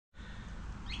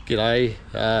G'day,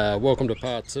 welcome to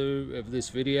part 2 of this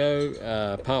video.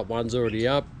 Part 1's already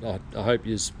up. I hope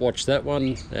you watched that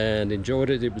one and enjoyed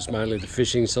it. It was mainly the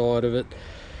fishing side of it,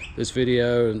 this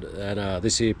video, and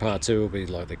this here part 2 will be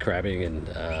like the crabbing and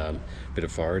a bit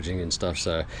of foraging and stuff.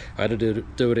 So I had to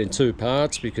do it in 2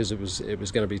 parts because it was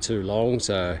going to be too long.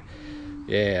 So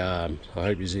yeah, I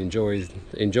hope you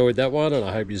enjoyed that one, and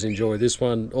I hope you enjoy this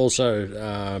one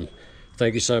also.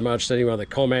 Thank you so much to anyone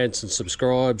that comments and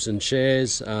subscribes and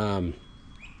shares.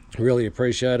 Really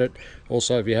appreciate it.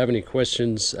 Also, if you have any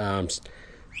questions,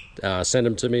 send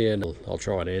them to me and I'll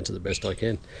try and answer the best I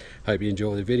can. Hope you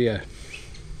enjoy the video.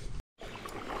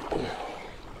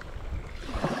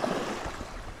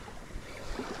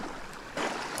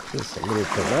 Just a little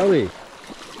trevally.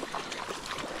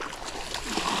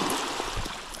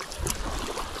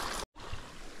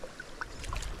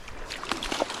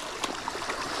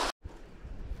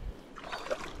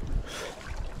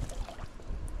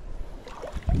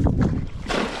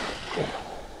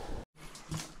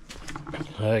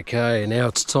 Okay, now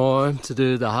it's time to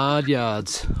do the hard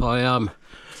yards. I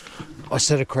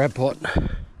set a crab pot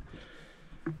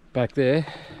back there,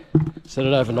 set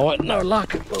it overnight, no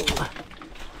luck.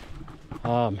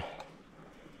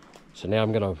 So now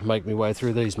I'm gonna make my way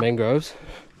through these mangroves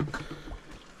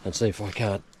and see if I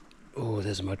can't, oh,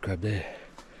 there's a mud crab there,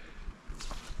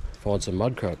 find some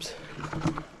mud crabs.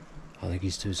 I think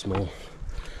he's too small.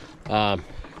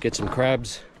 Get some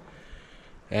crabs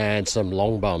and some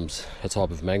long bums, a type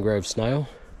of mangrove snail.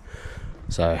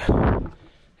 So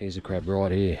here's a crab right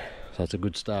here, so that's a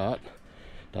good start.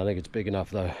 Don't think it's big enough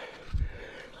though.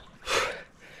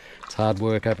 It's hard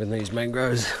work up in these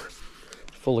mangroves,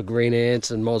 full of green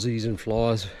ants and mozzies and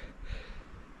flies,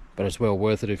 but it's well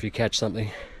worth it if you catch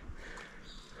something.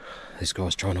 This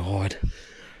guy's trying to hide.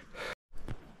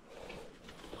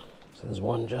 So there's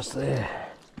one just there.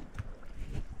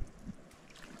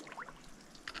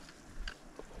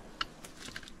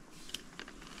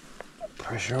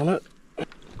 Pressure on it.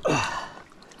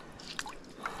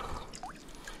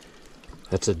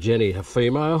 That's a Jenny, a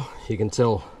female. You can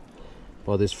tell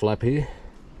by this flap here.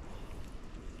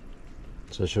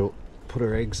 So she'll put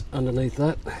her eggs underneath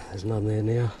that. There's none there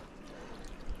now.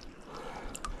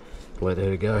 Let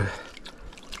her go.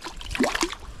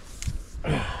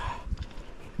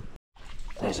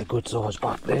 There's a good size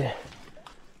buck there.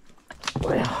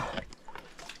 Wow.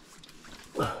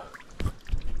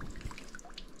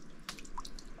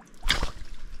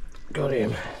 Got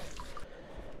him.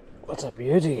 What's a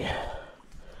beauty?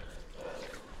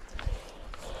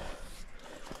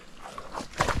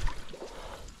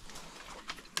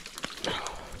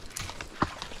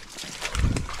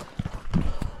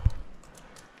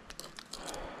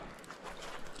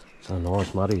 So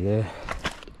nice muddy there.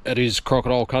 It is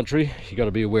crocodile country, you got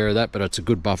to be aware of that, but it's a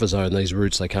good buffer zone. These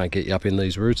roots, they can't get you up in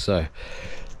these roots, so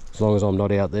as long as I'm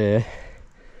not out there,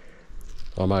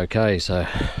 I'm okay. So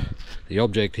the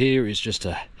object here is just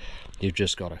you've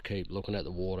just got to keep looking at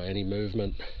the water, any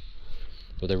movement,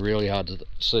 but they're really hard to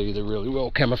see, they're really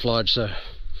well camouflaged, so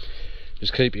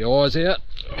just keep your eyes out.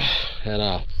 And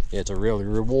yeah, it's a really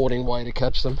rewarding way to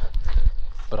catch them,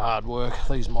 but hard work.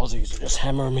 These mozzies are just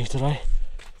hammering me today.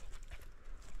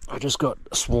 I just got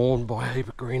swarmed by a heap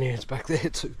of green ants back there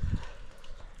too.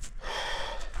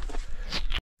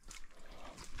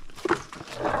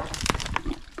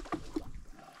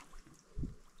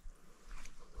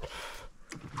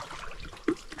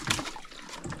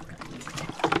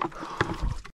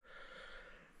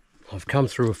 I've come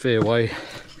through a fair way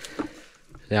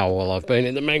now while I've been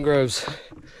in the mangroves.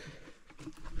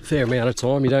 A fair amount of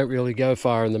time. You don't really go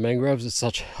far in the mangroves, it's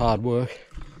such hard work.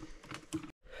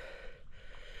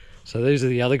 So these are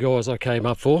the other guys I came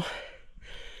up for.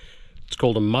 It's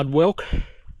called a mud whelk,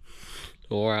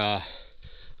 or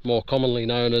more commonly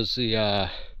known as the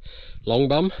long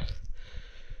bum.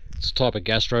 It's a type of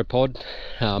gastropod.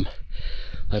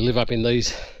 They live up in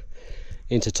these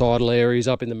intertidal areas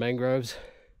up in the mangroves.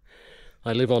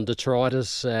 They live on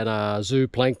detritus and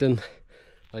zooplankton.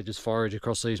 They just forage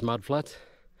across these mud flats.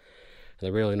 And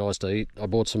they're really nice to eat. I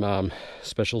bought some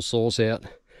special sauce out.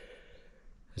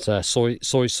 It's a soy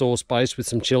sauce base with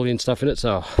some chili and stuff in it,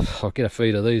 so I'll get a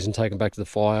feed of these and take them back to the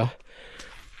fire.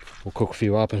 We'll cook a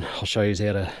few up and I'll show you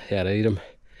how to eat them.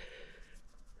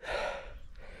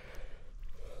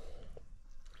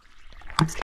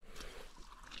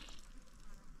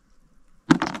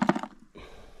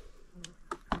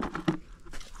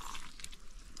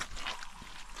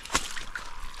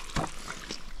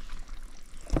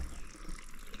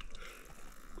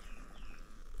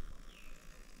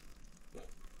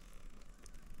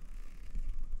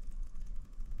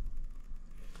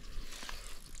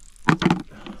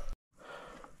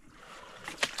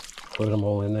 put them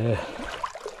all in there.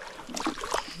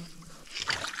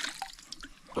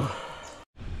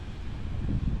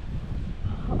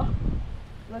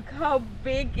 Look how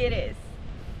big it is.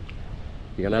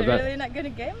 You gonna have that? Really not gonna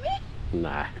get me?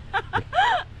 Nah.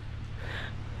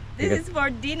 This is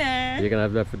for dinner. You're gonna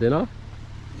have that for dinner?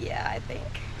 Yeah, I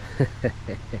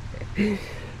think.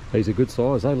 He's a good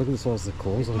size, hey? Look at the size of the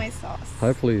claws. With my sauce.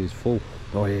 Hopefully he's full.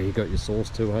 Oh yeah, you got your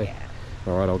sauce too, hey?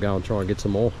 Yeah. Alright, I'll go and try and get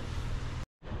some more.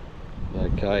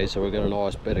 Okay, so we've got a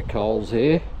nice bed of coals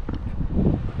here.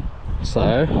 So,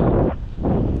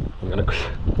 I'm gonna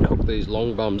cook these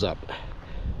long bums up.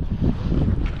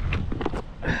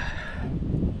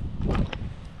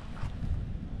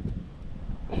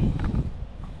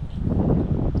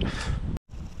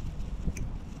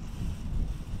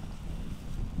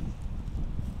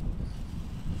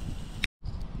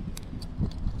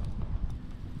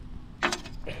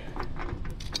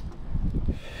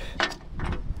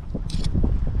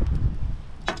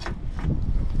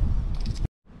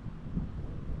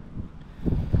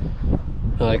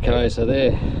 Okay, so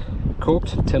they're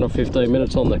cooked, 10 or 15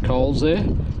 minutes on the coals there.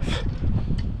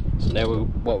 So now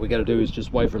what we got to do is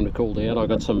just wait for them to cool down. I've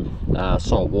got some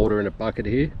salt water in a bucket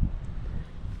here,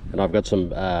 and I've got some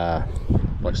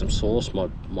like some sauce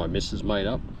my missus made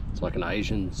up. It's like an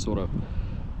Asian sort of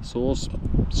sauce,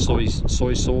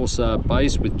 soy sauce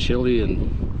base with chili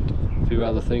and a few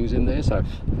other things in there. So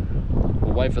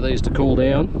we'll wait for these to cool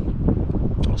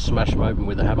down. I'll smash them open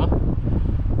with a hammer,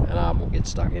 and we'll get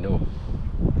stuck into them.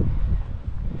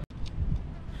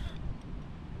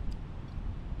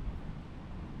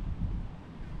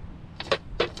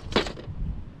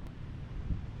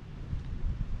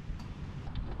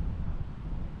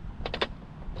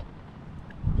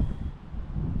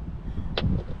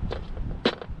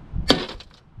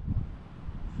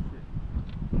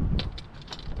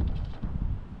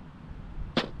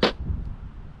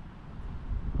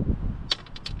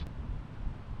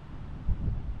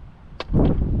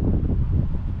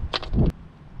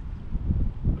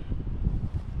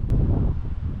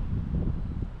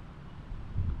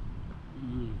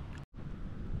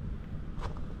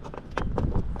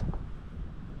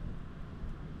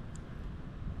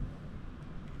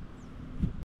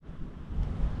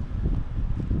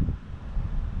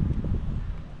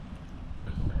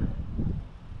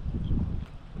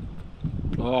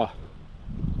 Oh,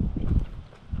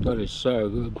 that is so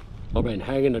good. I've been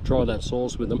hanging to try that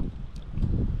sauce with them.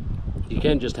 You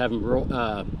can just have them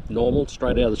raw, normal,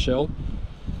 straight out of the shell.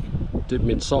 Dip them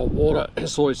in salt water,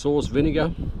 soy sauce, vinegar,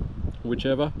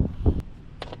 whichever.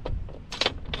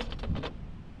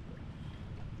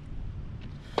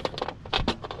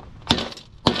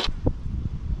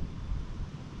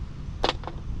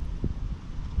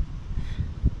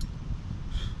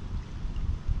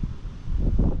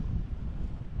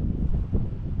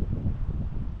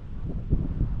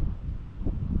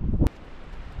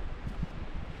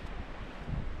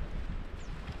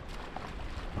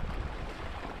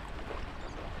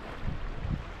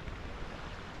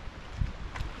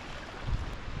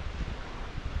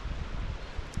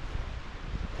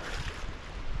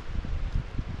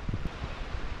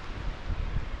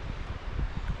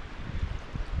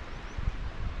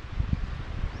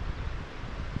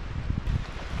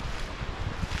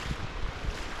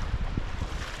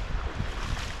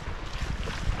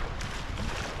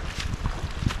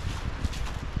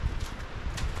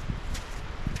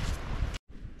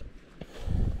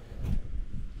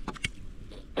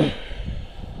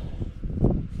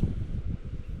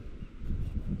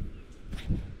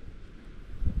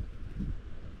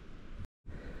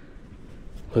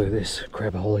 Look at this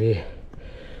crab hole here.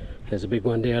 There's a big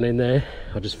one down in there.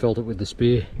 I just felt it with the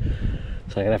spear,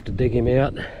 so I'm gonna have to dig him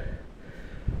out.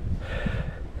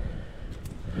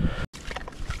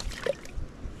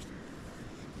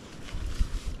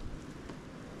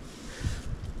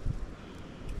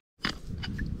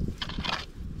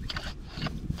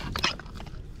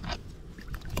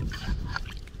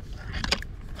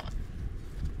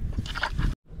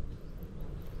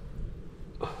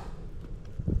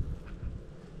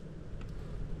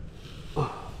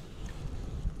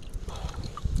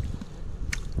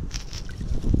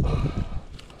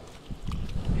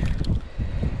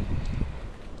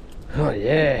 Oh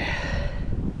yeah,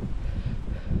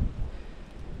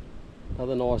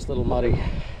 another nice little muddy.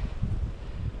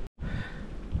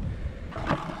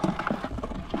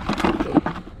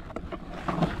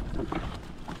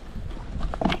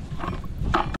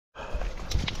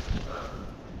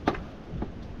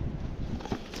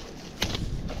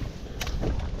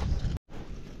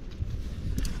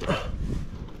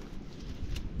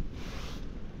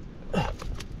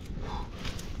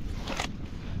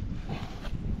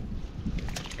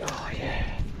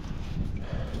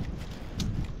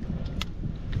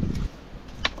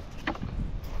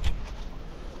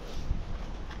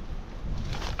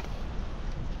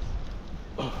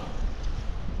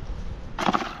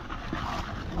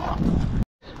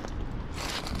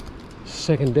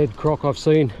 second dead croc I've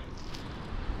seen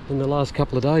in the last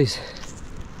couple of days.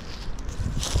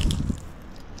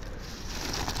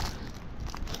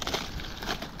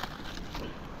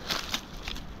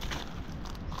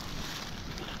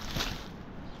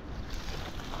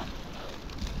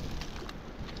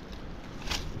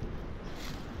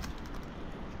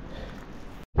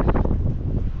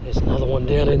 There's another one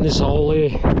down in this hole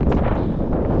here. I'll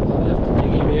have to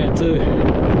dig him out too.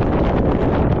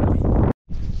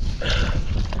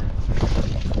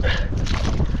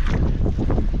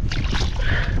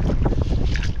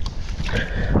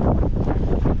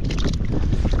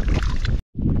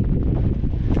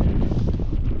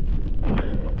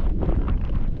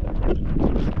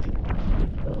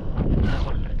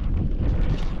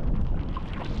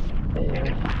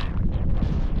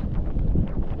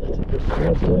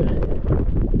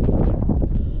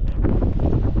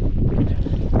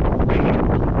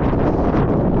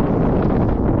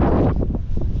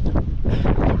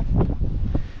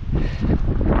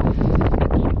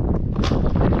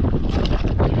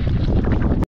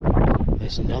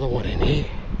 There's another one in here.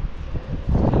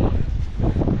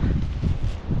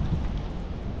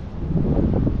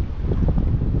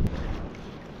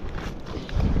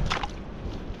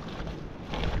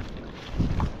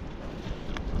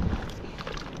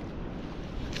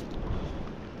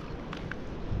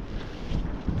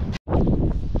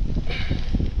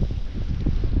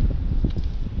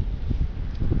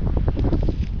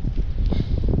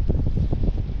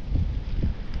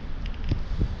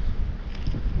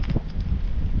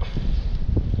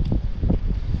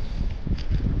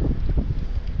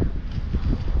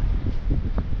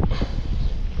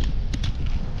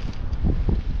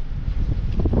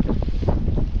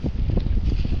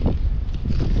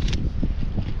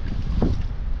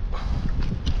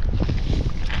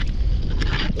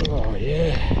 Oh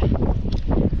yeah,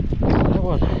 that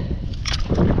one.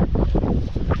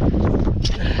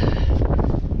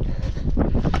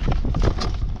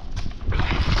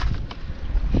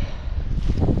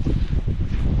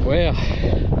 Wow,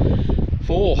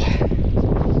 4.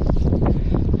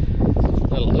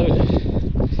 That'll do.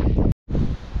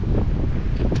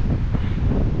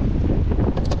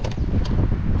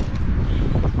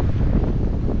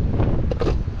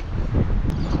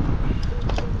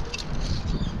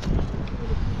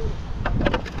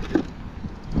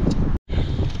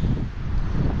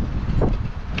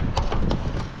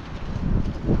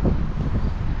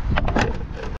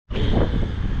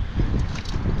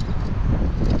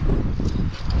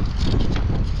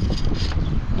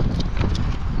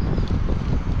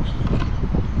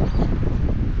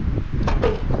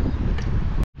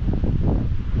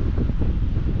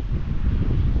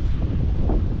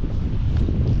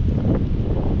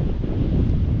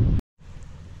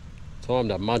 Time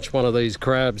to munch one of these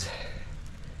crabs.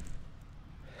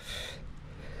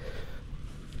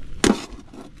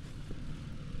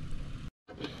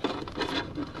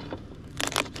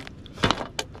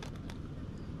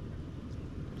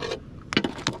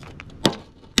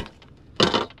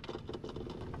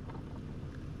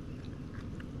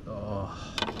 Oh.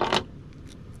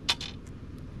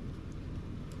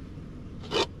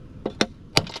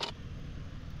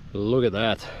 Look at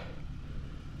that.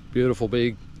 Beautiful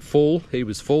big full. He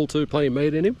was full too, plenty of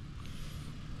meat in him.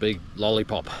 Big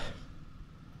lollipop.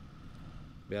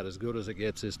 About as good as it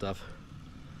gets, this stuff.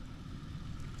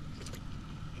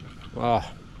 Oh.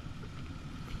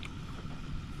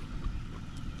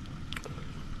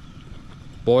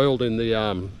 Boiled in the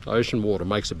ocean water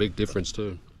makes a big difference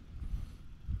too.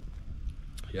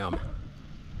 Yum.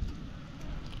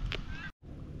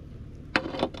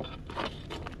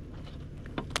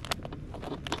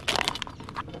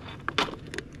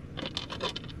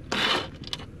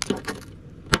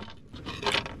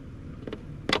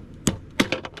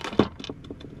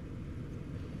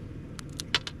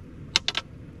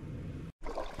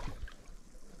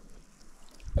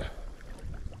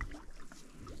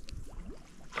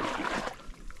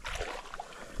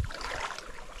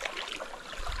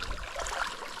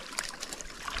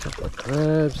 Couple of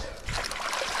crabs.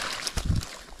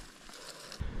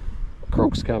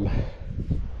 Crocs come.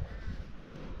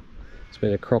 It's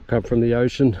been a croc come from the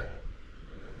ocean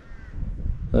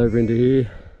over into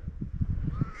here.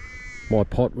 My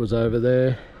pot was over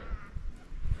there.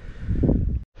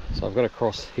 So I've got to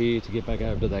cross here to get back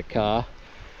over to that car.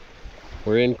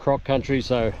 We're in croc country,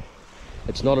 so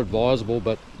it's not advisable,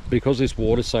 but because this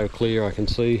water's so clear I can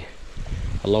see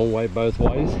a long way both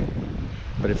ways.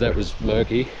 But if that was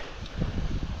murky,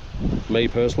 me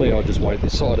personally, I'd just wait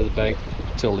this side of the bank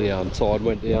till the tide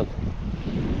went down.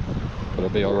 But it'll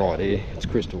be alright here, it's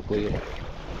crystal clear.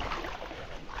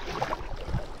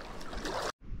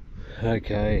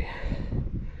 Okay,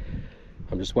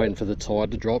 I'm just waiting for the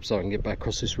tide to drop so I can get back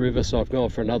across this river. So I've gone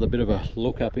for another bit of a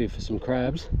look up here for some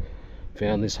crabs.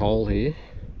 Found this hole here,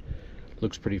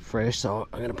 looks pretty fresh, so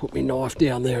I'm going to put my knife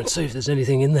down there and see if there's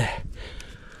anything in there.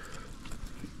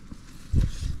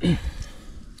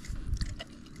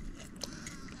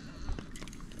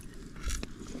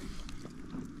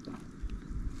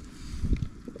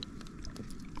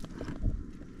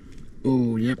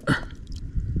 Oh, yep.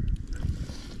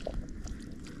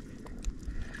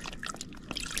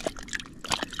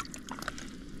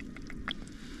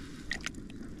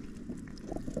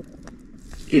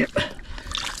 Yep.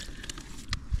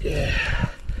 Yeah.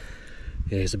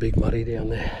 There's a big muddy down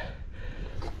there.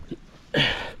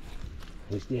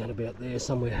 He's down about there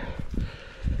somewhere.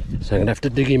 So I'm gonna have to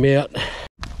dig him out.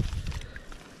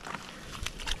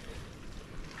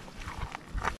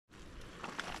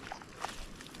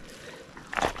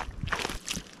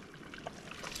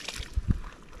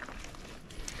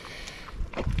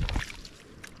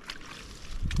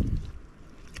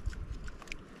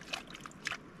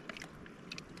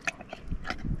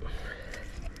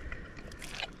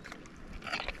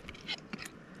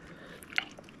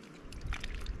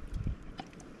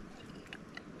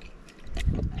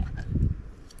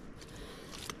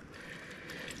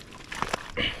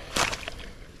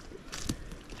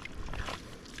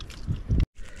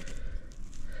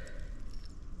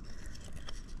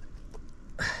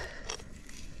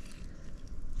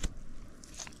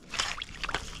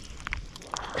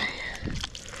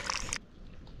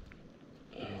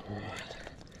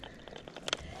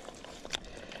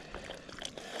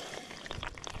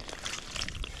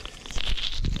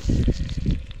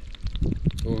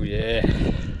 Oh yeah,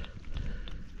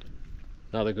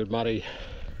 another good muddy.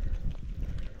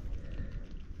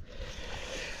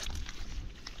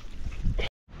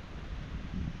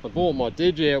 I brought my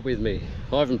digi out with me.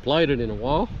 I haven't played it in a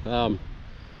while.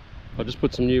 I just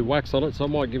put some new wax on it, so I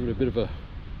might give it a bit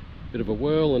of a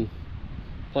whirl and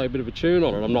play a bit of a tune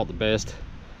on it. I'm not the best.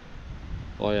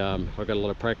 I got a lot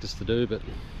of practice to do, but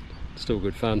still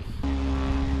good fun.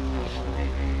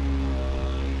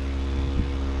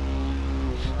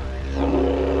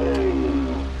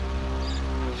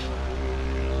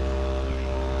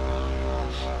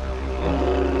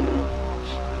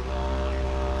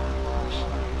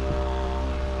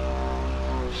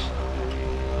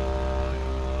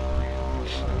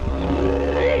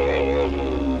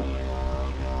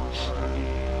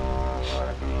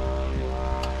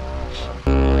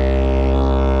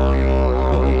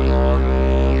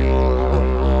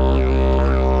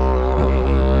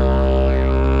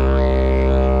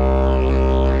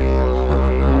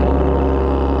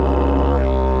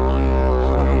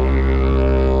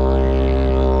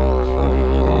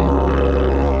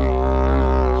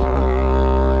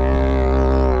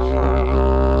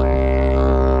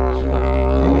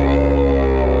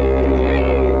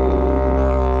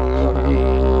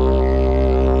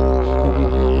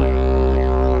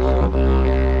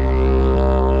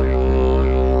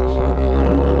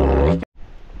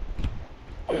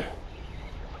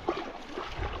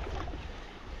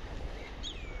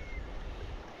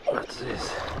 What's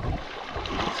this?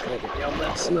 Just gonna get down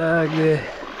that snag there.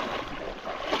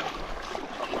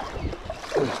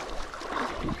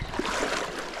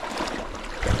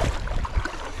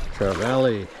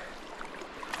 Trevally.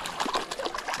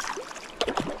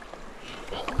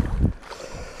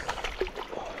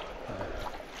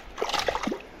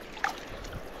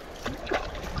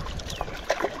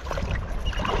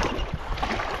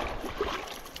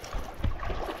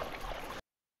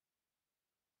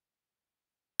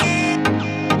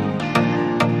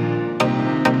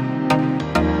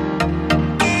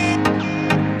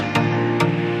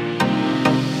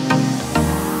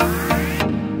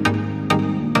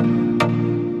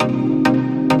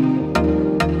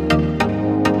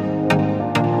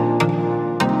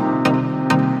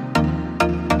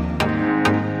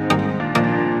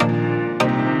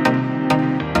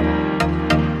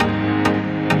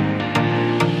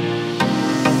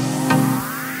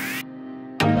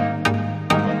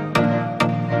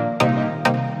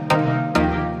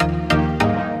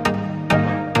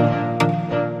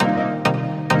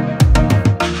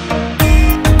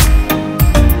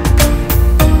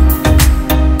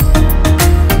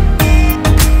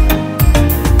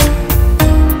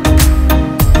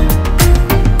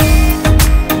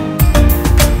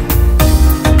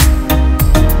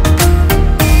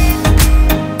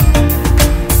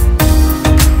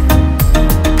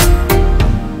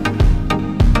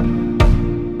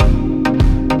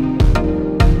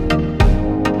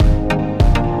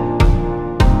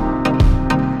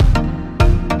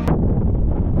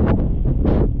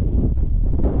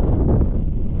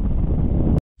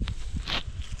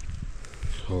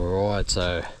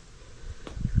 So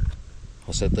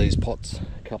I set these pots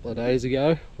a couple of days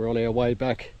ago. We're on our way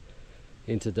back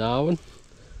into Darwin.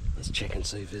 Let's check and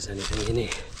see if there's anything in here.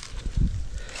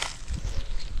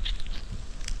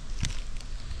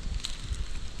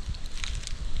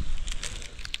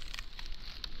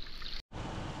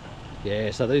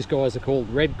 Yeah, so these guys are called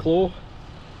red claw.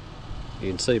 You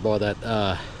can see by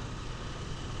that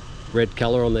red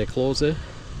colour on their claws there.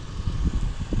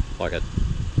 Like a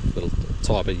little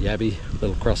type of yabby,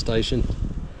 little crustacean.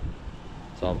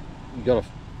 So you've got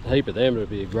a heap of them,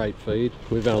 it'd be a great feed.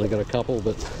 We've only got a couple,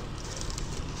 but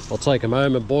I'll take them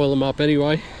home and boil them up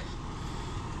anyway.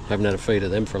 Haven't had a feed of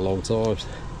them for a long time.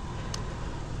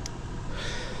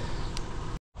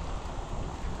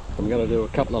 I'm going to do a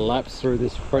couple of laps through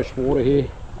this fresh water here.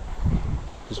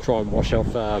 Just try and wash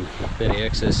off any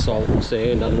excess salt and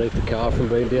sand underneath the car from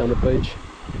being down the beach.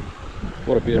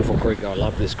 What a beautiful creek. I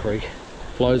love this creek.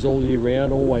 Flows all year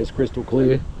round, always crystal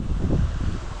clear.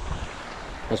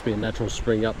 Must be a natural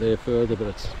spring up there further, but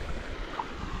it's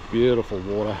beautiful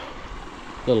water.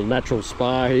 Little natural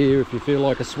spa here if you feel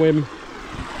like a swim.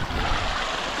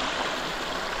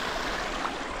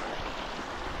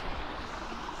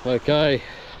 Okay,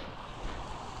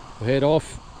 we'll head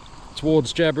off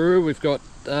towards Jabiru. We've got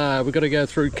to go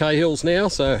through Cahills now,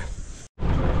 so